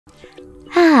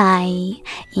Hi!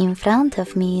 In front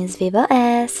of me is VIVO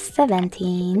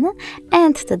S17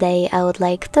 and today I would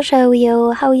like to show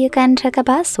you how you can check a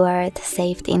password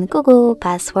saved in Google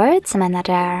Passwords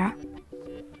Manager.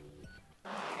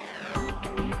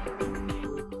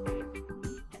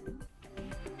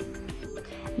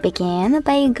 Begin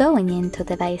by going into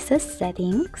Devices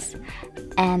Settings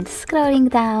and scrolling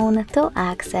down to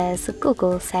access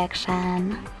Google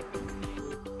section.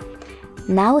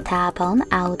 Now tap on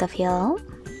Autofill,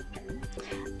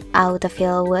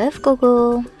 Autofill with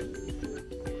Google,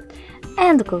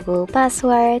 and Google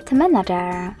Password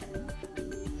Manager.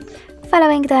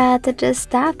 Following that, just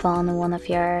tap on one of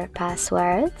your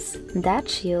passwords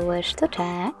that you wish to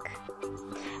check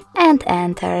and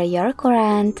enter your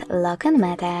current login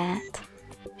method.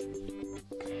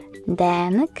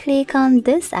 Then click on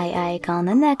this eye icon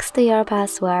next to your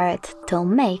password to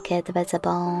make it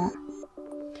visible.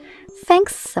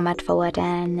 Thanks so much for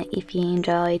watching. If you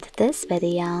enjoyed this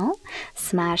video,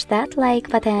 smash that like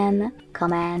button,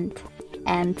 comment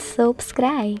and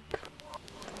subscribe.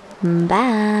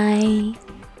 Bye!